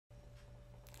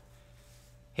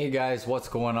Hey guys, what's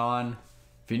going on?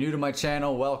 If you're new to my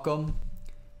channel, welcome.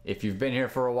 If you've been here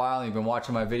for a while and you've been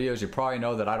watching my videos, you probably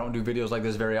know that I don't do videos like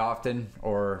this very often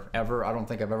or ever. I don't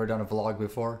think I've ever done a vlog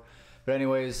before. But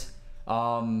anyways,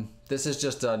 this is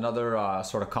just another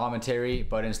sort of commentary,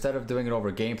 but instead of doing it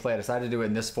over gameplay, I decided to do it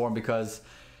in this form because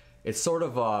it's sort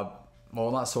of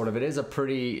well, not sort of, it is a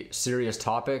pretty serious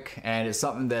topic, and it's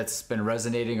something that's been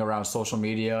resonating around social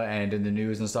media and in the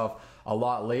news and stuff a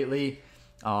lot lately.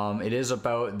 It is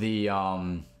about the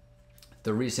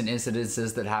recent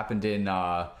incidences that happened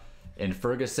in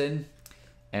Ferguson,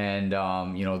 and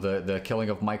you know, the killing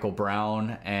of Michael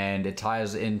Brown, and it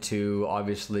ties into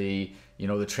obviously, you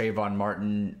know, the Trayvon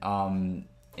Martin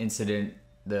incident,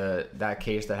 that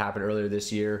case that happened earlier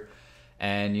this year,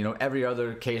 and you know, every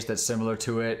other case that's similar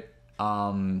to it.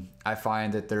 I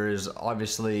find that there is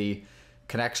obviously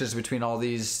connections between all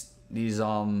these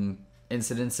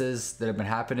incidences that have been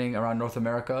happening around North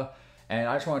America, and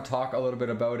I just want to talk a little bit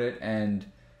about it and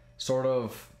sort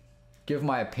of give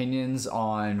my opinions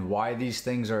on why these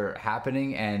things are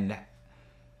happening. And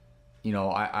you know,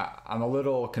 I'm a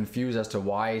little confused as to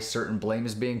why certain blame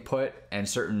is being put and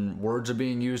certain words are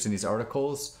being used in these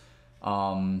articles.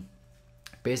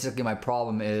 Basically my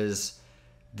problem is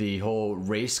the whole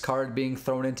race card being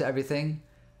thrown into everything,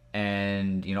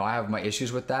 and you know, I have my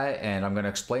issues with that, and I'm going to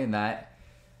explain that.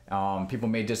 People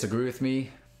may disagree with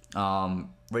me.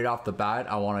 Right off the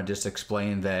bat, I want to just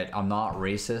explain that I'm not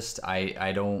racist.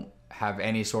 I don't have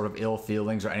any sort of ill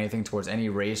feelings or anything towards any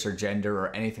race or gender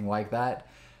or anything like that.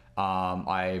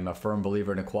 I'm a firm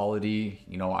believer in equality.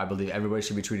 You know, I believe everybody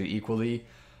should be treated equally.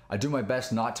 I do my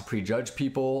best not to prejudge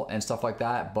people and stuff like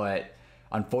that, but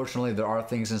unfortunately there are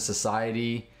things in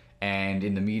society and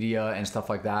in the media and stuff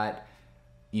like that,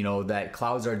 you know, that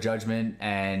clouds our judgment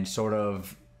and sort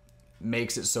of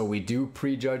makes it so we do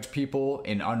prejudge people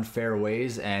in unfair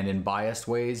ways and in biased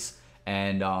ways.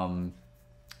 And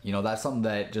you know, that's something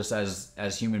that just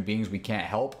as human beings we can't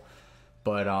help.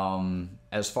 But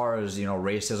as far as, you know,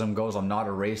 racism goes, I'm not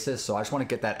a racist, so I just want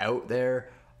to get that out there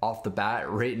off the bat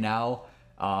right now,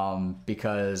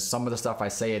 because some of the stuff I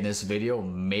say in this video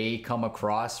may come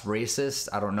across racist.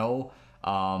 I don't know.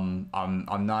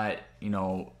 I'm not, you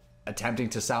know, attempting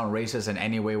to sound racist in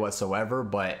any way whatsoever,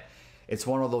 but it's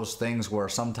one of those things where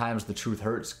sometimes the truth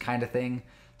hurts kind of thing.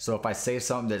 So if I say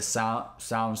something that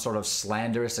sounds sort of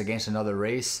slanderous against another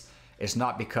race, it's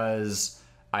not because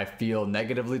I feel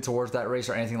negatively towards that race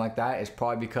or anything like that. It's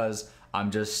probably because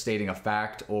I'm just stating a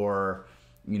fact, or,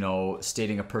 you know,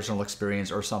 stating a personal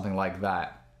experience or something like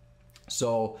that.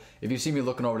 So if you see me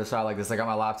looking over the side like this, I got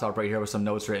my laptop right here with some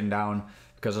notes written down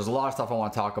because there's a lot of stuff I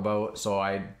want to talk about. So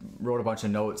I wrote a bunch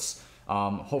of notes.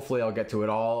 Hopefully I'll get to it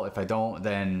all. If I don't,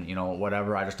 then, you know,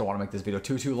 whatever. I just don't want to make this video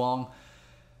too long.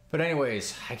 But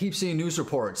anyways, I keep seeing news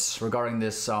reports regarding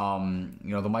this, you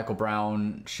know, the Michael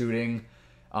Brown shooting.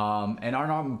 An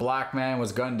unarmed black man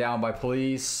was gunned down by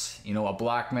police. You know, a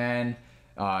black man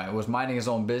was minding his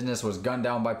own business, was gunned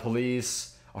down by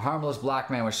police. A harmless black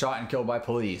man was shot and killed by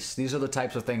police. These are the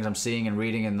types of things I'm seeing and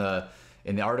reading in the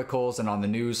articles and on the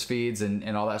news feeds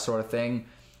and all that sort of thing.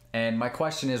 And my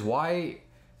question is, why,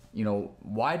 you know,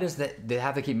 why does that they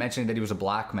have to keep mentioning that he was a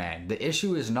black man? The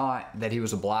issue is not that he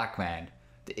was a black man.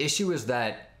 The issue is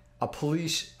that a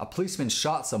policeman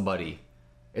shot somebody.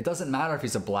 It doesn't matter if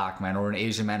he's a black man or an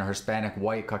Asian man or Hispanic,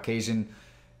 white, Caucasian.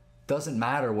 Doesn't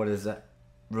matter what his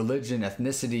religion,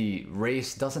 ethnicity,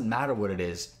 race, doesn't matter what it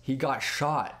is. He got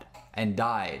shot and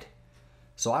died.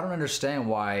 So I don't understand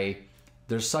why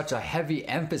there's such a heavy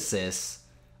emphasis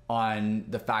on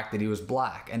the fact that he was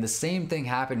black. And the same thing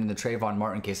happened in the Trayvon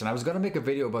Martin case. And I was going to make a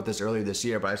video about this earlier this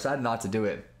year, but I decided not to do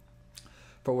it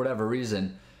for whatever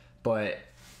reason. But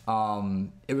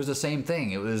it was the same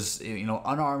thing. It was, you know,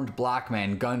 unarmed black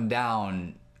man gunned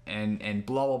down and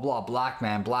blah blah blah, black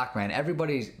man.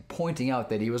 Everybody's pointing out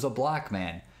that he was a black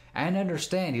man, and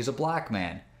understand he's a black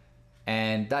man,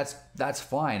 and that's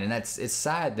fine. And it's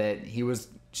sad that he was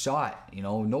shot. You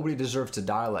know, nobody deserves to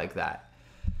die like that.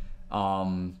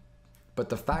 But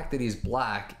the fact that he's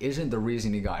black isn't the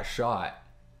reason he got shot.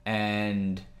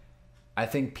 And I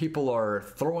think people are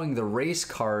throwing the race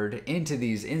card into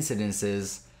these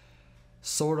incidences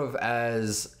sort of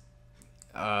as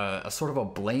a sort of a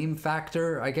blame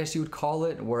factor, I guess you would call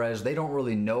it, whereas they don't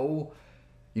really know.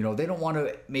 You know, they don't want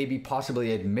to maybe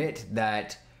possibly admit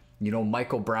that, you know,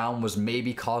 Michael Brown was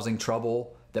maybe causing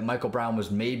trouble, that Michael Brown was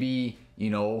maybe,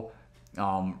 you know,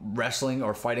 wrestling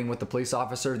or fighting with the police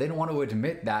officer. They don't want to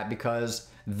admit that because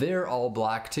they're all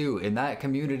black too. In that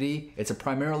community, it's a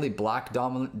primarily black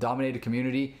dominated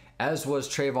community, as was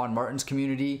Trayvon Martin's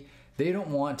community. They don't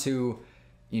want to,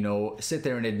 you know, sit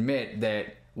there and admit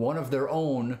that one of their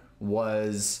own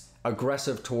was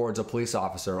aggressive towards a police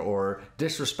officer or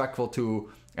disrespectful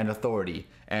to an authority.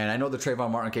 And I know the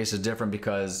Trayvon Martin case is different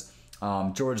because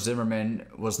George Zimmerman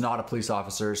was not a police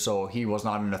officer, so he was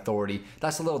not an authority.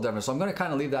 That's a little different. So I'm going to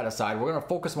kind of leave that aside. We're going to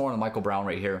focus more on Michael Brown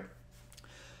right here.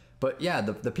 But yeah,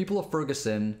 the people of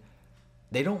Ferguson,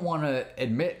 they don't want to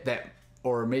admit that,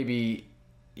 or maybe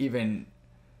even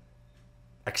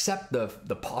accept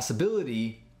the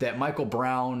possibility that Michael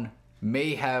Brown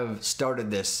may have started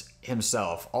this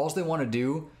himself. All they want to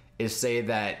do is say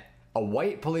that a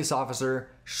white police officer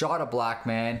shot a black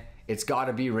man, it's got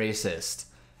to be racist.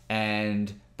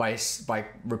 And by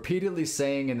repeatedly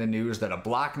saying in the news that a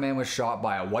black man was shot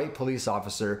by a white police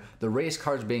officer, the race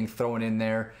card's being thrown in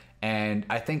there, and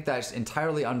I think that's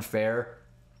entirely unfair.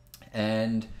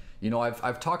 And you know,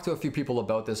 I've talked to a few people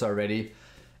about this already,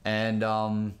 and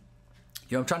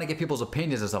you know, I'm trying to get people's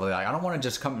opinions and stuff like that. I don't want to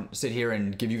just come sit here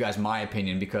and give you guys my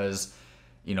opinion because,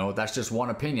 you know, that's just one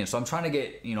opinion. So I'm trying to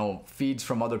get, you know, feeds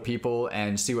from other people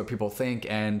and see what people think.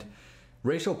 And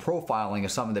racial profiling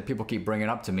is something that people keep bringing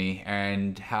up to me,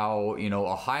 and how, you know,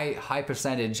 a high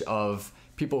percentage of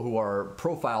people who are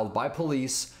profiled by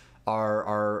police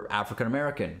are African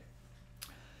American.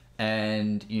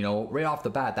 And, you know, right off the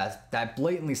bat, that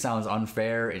blatantly sounds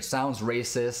unfair. It sounds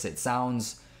racist. It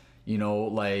sounds, you know,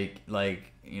 like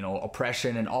you know,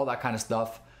 oppression and all that kind of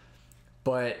stuff.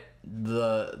 But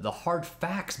the hard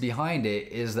facts behind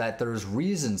it is that there's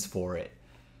reasons for it.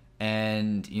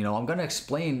 And, you know, I'm gonna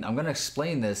explain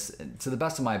this to the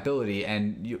best of my ability.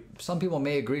 And some people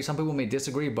may agree, some people may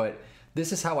disagree, but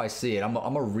this is how I see it.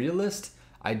 I'm a realist.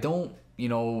 I don't, you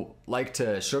know, like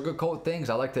to sugarcoat things.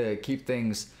 I like to keep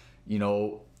things, you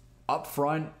know,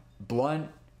 upfront, blunt,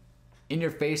 in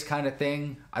your face kind of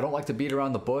thing. I don't like to beat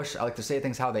around the bush. I like to say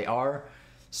things how they are.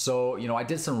 So, you know, I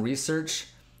did some research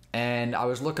and I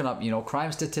was looking up, you know,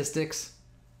 crime statistics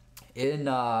in,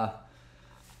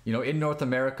 you know, in North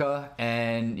America,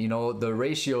 and, you know, the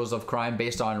ratios of crime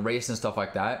based on race and stuff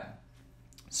like that.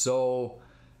 So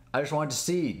I just wanted to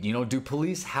see, you know, do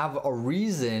police have a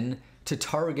reason to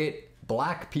target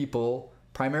black people,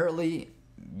 primarily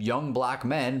young black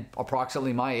men,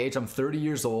 approximately my age? I'm 30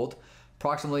 years old,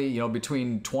 approximately, you know,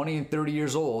 between 20 and 30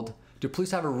 years old. Do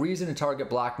police have a reason to target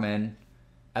black men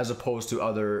as opposed to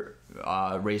other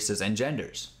races and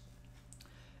genders?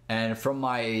 And from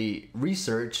my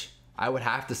research, I would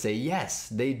have to say yes,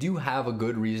 they do have a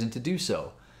good reason to do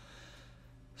so.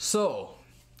 So,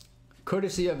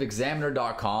 courtesy of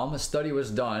examiner.com, a study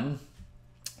was done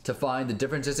to find the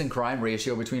differences in crime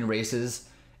ratio between races,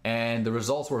 and the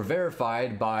results were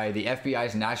verified by the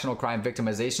FBI's National Crime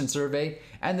Victimization Survey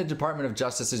and the Department of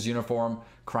Justice's Uniform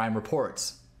Crime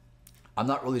Reports. I'm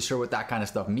not really sure what that kind of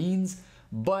stuff means,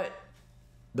 but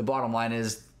the bottom line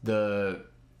is the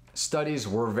studies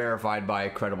were verified by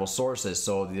credible sources,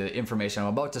 so the information I'm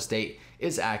about to state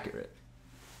is accurate.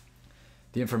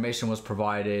 The information was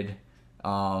provided,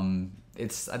 I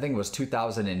think it was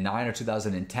 2009 or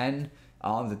 2010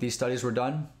 that these studies were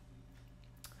done.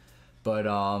 But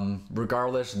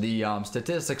regardless, the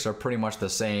statistics are pretty much the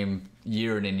same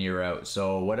year in and year out.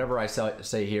 So whatever I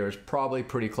say here is probably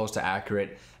pretty close to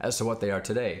accurate as to what they are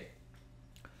today.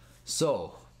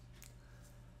 So,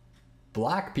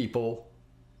 black people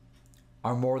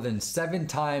are more than 7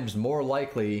 times more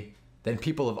likely than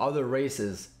people of other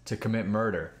races to commit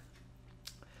murder.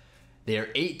 They are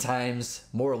 8 times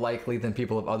more likely than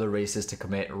people of other races to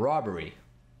commit robbery.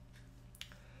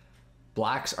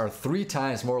 Blacks are 3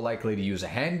 times more likely to use a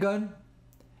handgun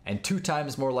and 2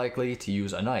 times more likely to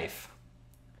use a knife.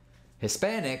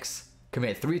 Hispanics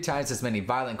commit 3 times as many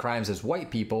violent crimes as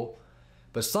white people,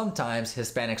 but sometimes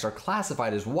Hispanics are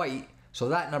classified as white, so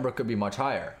that number could be much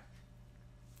higher.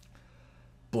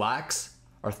 Blacks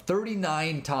are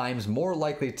 39 times more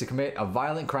likely to commit a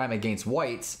violent crime against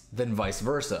whites than vice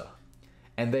versa,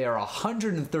 and they are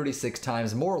 136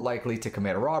 times more likely to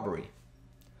commit a robbery.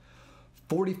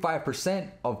 45%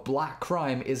 of black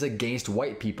crime is against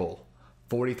white people,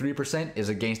 43% is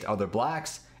against other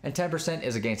blacks, and 10%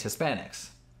 is against Hispanics.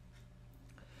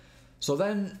 So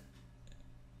then,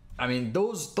 I mean,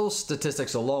 those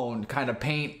statistics alone kind of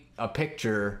paint a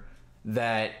picture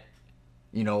that,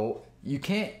 you know, you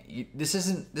can't, this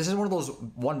is one of those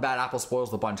one bad apple spoils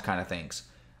the bunch kind of things.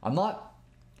 I'm not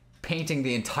painting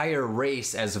the entire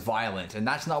race as violent, and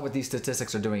that's not what these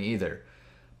statistics are doing either.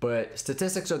 But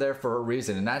statistics are there for a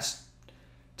reason, and that's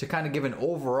to kind of give an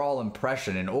overall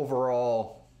impression, an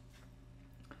overall,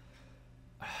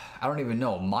 I don't even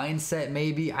know, mindset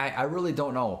maybe? I really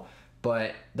don't know.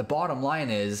 But the bottom line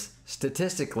is,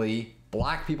 statistically,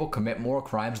 black people commit more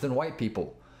crimes than white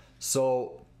people.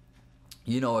 So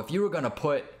you know, if you were going to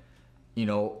put, you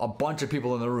know, a bunch of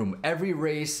people in the room, every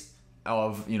race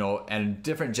of, you know, and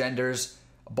different genders,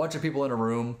 a bunch of people in a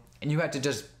room, and you had to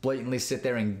just blatantly sit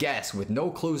there and guess with no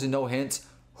clues and no hints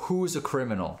who's a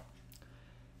criminal.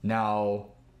 Now,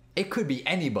 it could be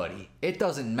anybody. It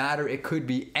doesn't matter. It could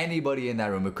be anybody in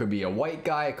that room. It could be a white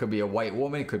guy. It could be a white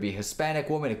woman. It could be a Hispanic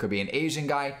woman. It could be an Asian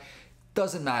guy.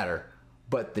 Doesn't matter.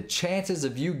 But the chances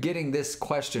of you getting this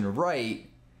question right,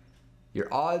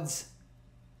 your odds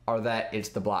are that it's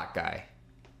the black guy.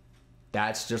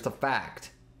 That's just a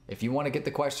fact. If you want to get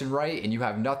the question right and you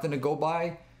have nothing to go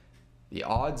by, the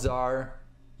odds are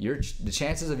the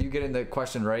chances of you getting the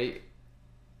question right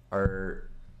are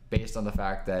based on the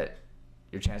fact that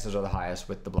your chances are the highest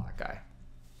with the black guy.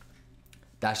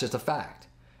 That's just a fact.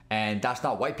 And that's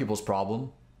not white people's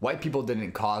problem. White people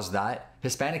didn't cause that.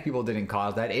 Hispanic people didn't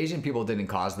cause that. Asian people didn't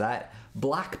cause that.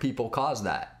 Black people caused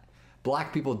that.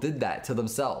 Black people did that to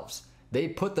themselves. They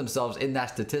put themselves in that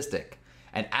statistic.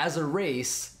 And as a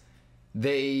race,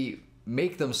 they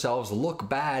make themselves look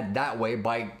bad that way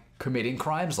by committing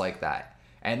crimes like that.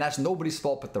 And that's nobody's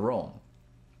fault but their own.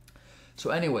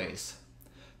 So anyways,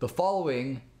 the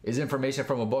following is information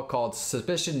from a book called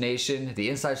Suspicion Nation, the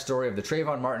inside story of the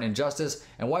Trayvon Martin injustice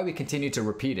and why we continue to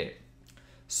repeat it.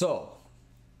 So,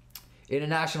 in a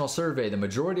national survey, the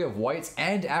majority of whites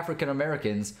and African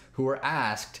Americans who were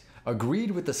asked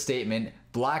agreed with the statement,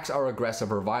 blacks are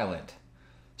aggressive or violent.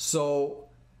 So,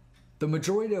 the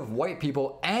majority of white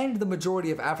people and the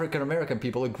majority of African American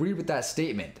people agreed with that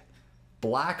statement.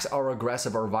 Blacks are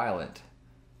aggressive or violent.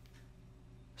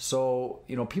 So,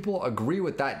 you know, people agree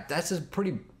with that. That's a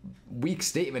pretty weak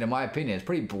statement in my opinion. It's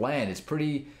pretty bland. It's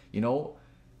pretty, you know,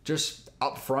 just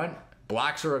upfront.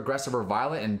 Blacks are aggressive or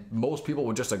violent, and most people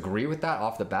would just agree with that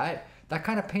off the bat. That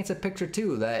kind of paints a picture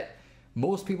too, that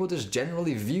most people just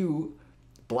generally view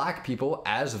black people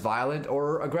as violent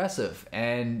or aggressive.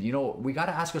 And, you know, we got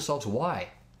to ask ourselves why.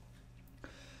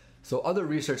 So other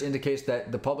research indicates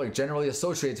that the public generally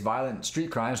associates violent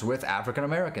street crimes with African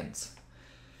Americans.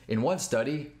 In one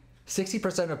study,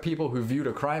 60% of people who viewed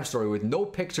a crime story with no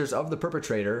pictures of the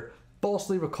perpetrator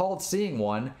falsely recalled seeing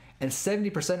one, and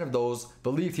 70% of those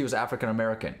believed he was African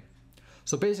American.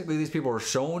 So basically, these people were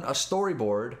shown a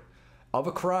storyboard of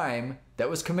a crime that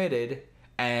was committed,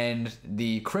 and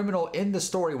the criminal in the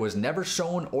story was never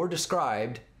shown or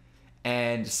described,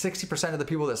 and 60% of the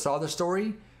people that saw the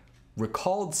story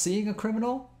recalled seeing a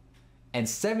criminal, and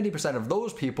 70% of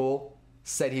those people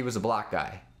said he was a black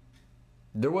guy.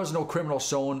 There was no criminal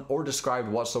shown or described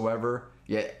whatsoever,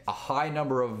 yet a high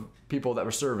number of people that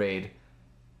were surveyed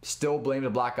still blamed a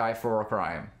black guy for a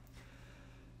crime.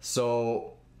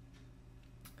 So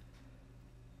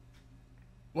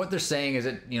what they're saying is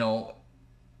that, you know,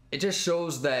 it just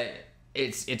shows that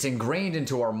it's ingrained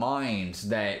into our minds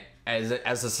that as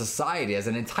a society, as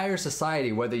an entire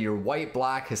society, whether you're white,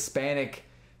 black, Hispanic,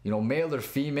 you know, male or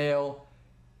female,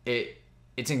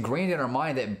 it's ingrained in our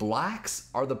mind that blacks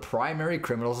are the primary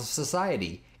criminals of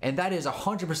society. And that is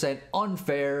 100%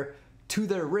 unfair to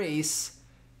their race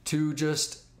to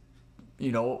just,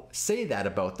 you know, say that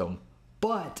about them.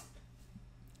 But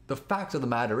the fact of the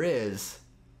matter is,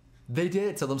 they did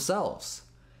it to themselves.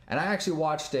 And I actually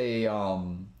watched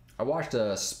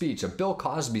a speech, a Bill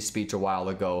Cosby speech a while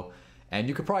ago, and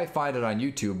you could probably find it on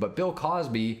YouTube, but Bill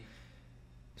Cosby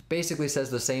basically says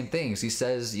the same things. He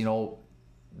says, you know,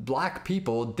 black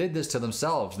people did this to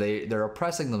themselves. They're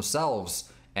oppressing themselves,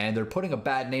 and they're putting a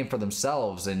bad name for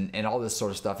themselves, and all this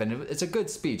sort of stuff. And it's a good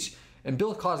speech. And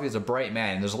Bill Cosby is a bright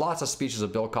man. And there's lots of speeches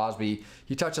of Bill Cosby.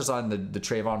 He touches on the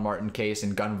Trayvon Martin case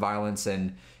and gun violence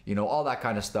and, you know, all that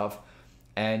kind of stuff.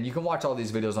 And you can watch all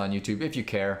these videos on YouTube if you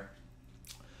care.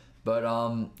 But,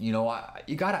 you know,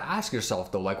 you got to ask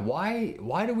yourself, though, like,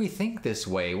 why do we think this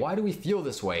way? Why do we feel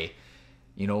this way?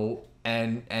 You know,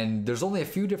 and there's only a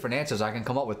few different answers I can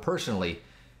come up with personally.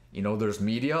 You know, there's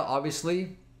media,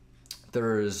 obviously.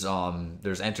 There's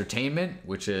entertainment,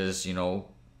 which is, you know,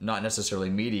 not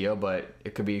necessarily media, but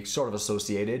it could be sort of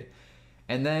associated.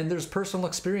 And then there's personal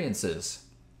experiences.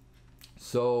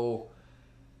 So,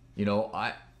 you know,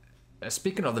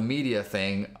 speaking of the media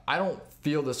thing, I don't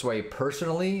feel this way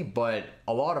personally, but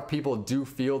a lot of people do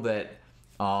feel that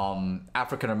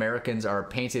African Americans are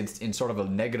painted in sort of a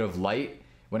negative light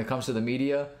when it comes to the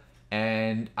media.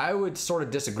 And I would sort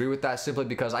of disagree with that simply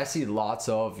because I see lots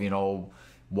of, you know,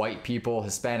 white people,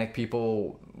 Hispanic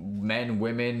people, men,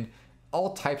 women,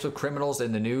 all types of criminals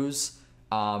in the news.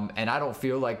 And I don't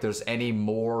feel like there's any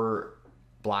more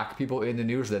black people in the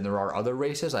news than there are other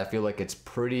races. I feel like it's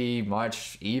pretty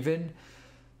much even.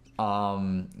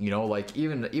 You know, like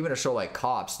even a show like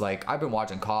Cops, like I've been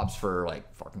watching Cops for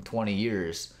like fucking 20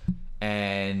 years,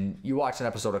 and you watch an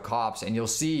episode of Cops and you'll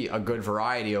see a good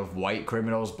variety of white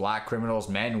criminals, black criminals,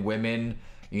 men, women,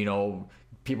 you know,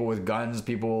 people with guns,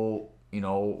 people, you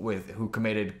know, who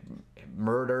committed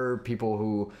murder, people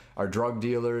who are drug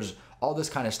dealers, all this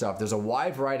kind of stuff. There's a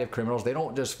wide variety of criminals. They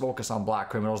don't just focus on black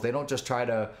criminals. They don't just try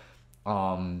to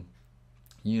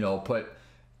you know,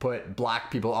 put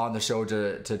black people on the show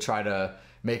to try to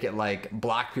make it like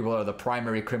black people are the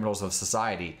primary criminals of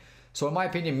society. So in my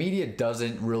opinion, media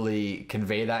doesn't really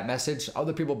convey that message.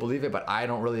 Other people believe it, but I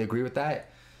don't really agree with that.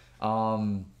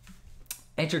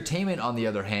 Entertainment, on the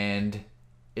other hand,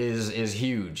 is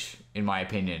huge in my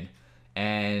opinion,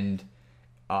 and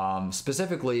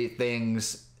specifically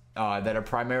things that are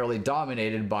primarily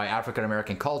dominated by African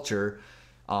American culture,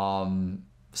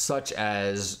 such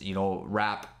as, you know,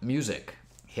 rap music,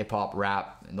 hip hop,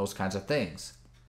 rap, and those kinds of things.